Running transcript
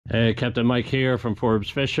Hey, Captain Mike here from Forbes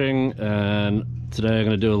Fishing, and today I'm going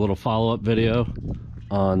to do a little follow-up video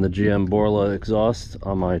on the GM Borla exhaust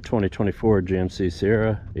on my 2024 GMC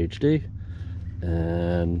Sierra HD.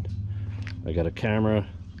 And I got a camera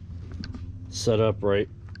set up right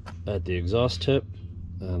at the exhaust tip,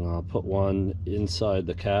 and I'll put one inside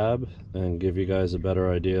the cab and give you guys a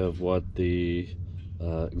better idea of what the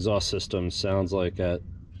exhaust system sounds like at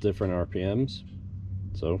different RPMs.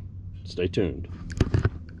 So stay tuned.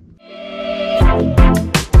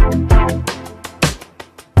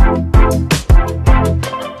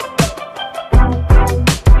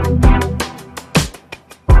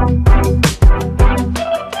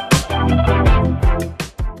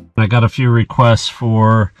 I got a few requests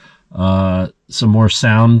for some more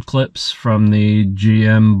sound clips from the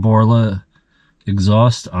GM Borla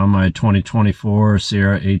exhaust on my 2024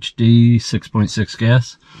 Sierra HD 6.6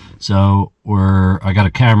 gas. So I got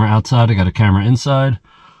a camera outside, I got a camera inside.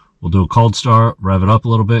 We'll do a cold start, rev it up a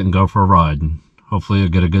little bit, and go for a ride. And hopefully you'll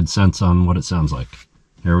get a good sense on what it sounds like.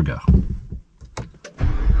 Here we go.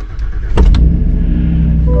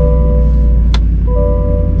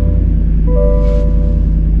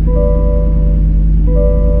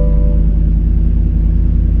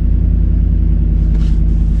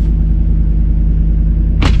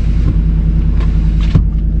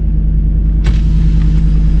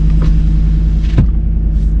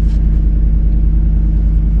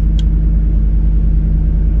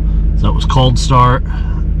 That was cold start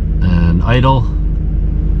and idle,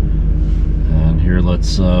 and here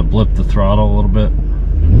let's blip the throttle a little bit.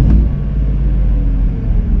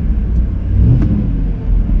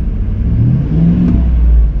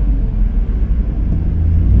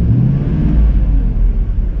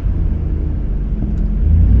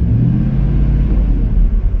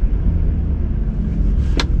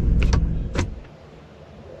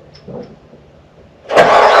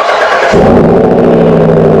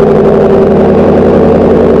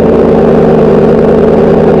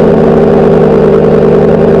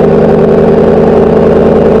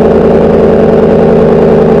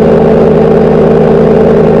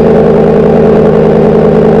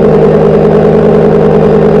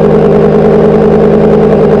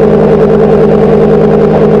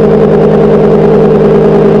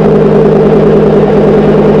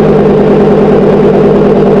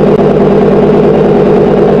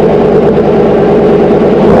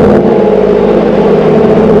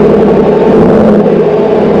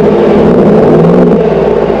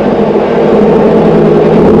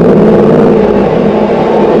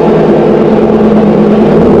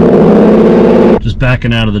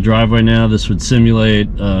 Backing out of the driveway now. This would simulate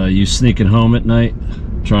you sneaking home at night.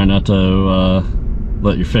 Try not to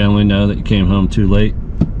let your family know that you came home too late.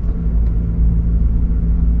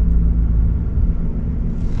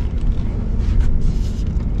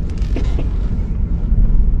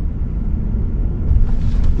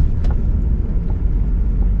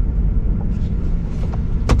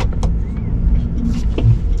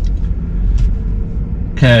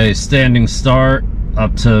 Okay, standing start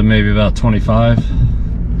up to maybe about 25.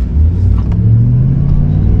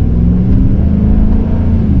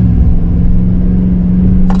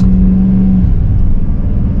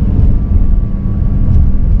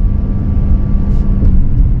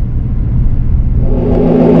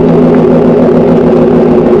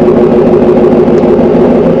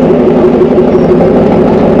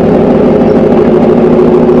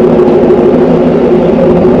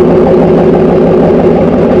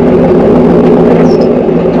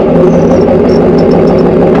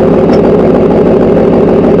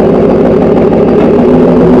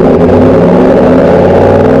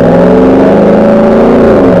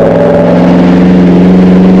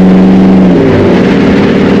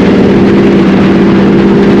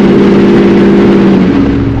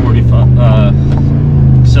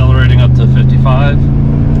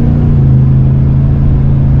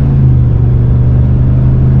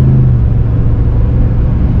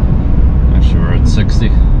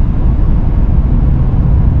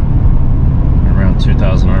 Around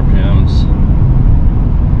 2,000 RPMs.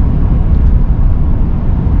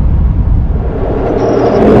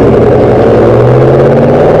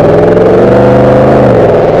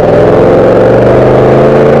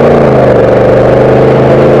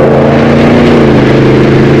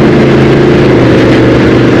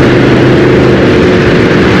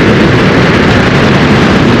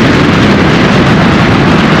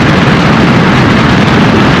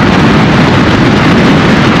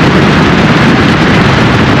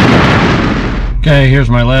 Okay, here's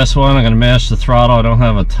my last one. I'm going to mash the throttle. I don't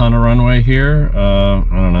have a ton of runway here. I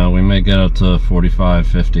don't know, we may get up to 45,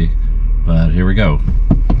 50, but here we go.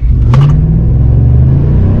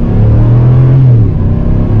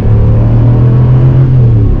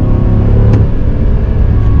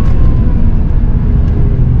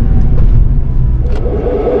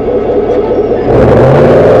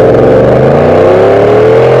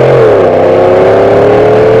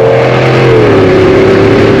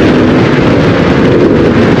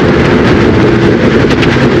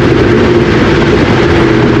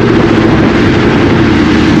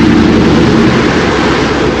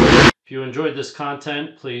 enjoyed this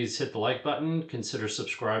content, please hit the like button, consider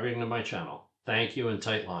subscribing to my channel. Thank you, and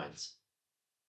tight lines.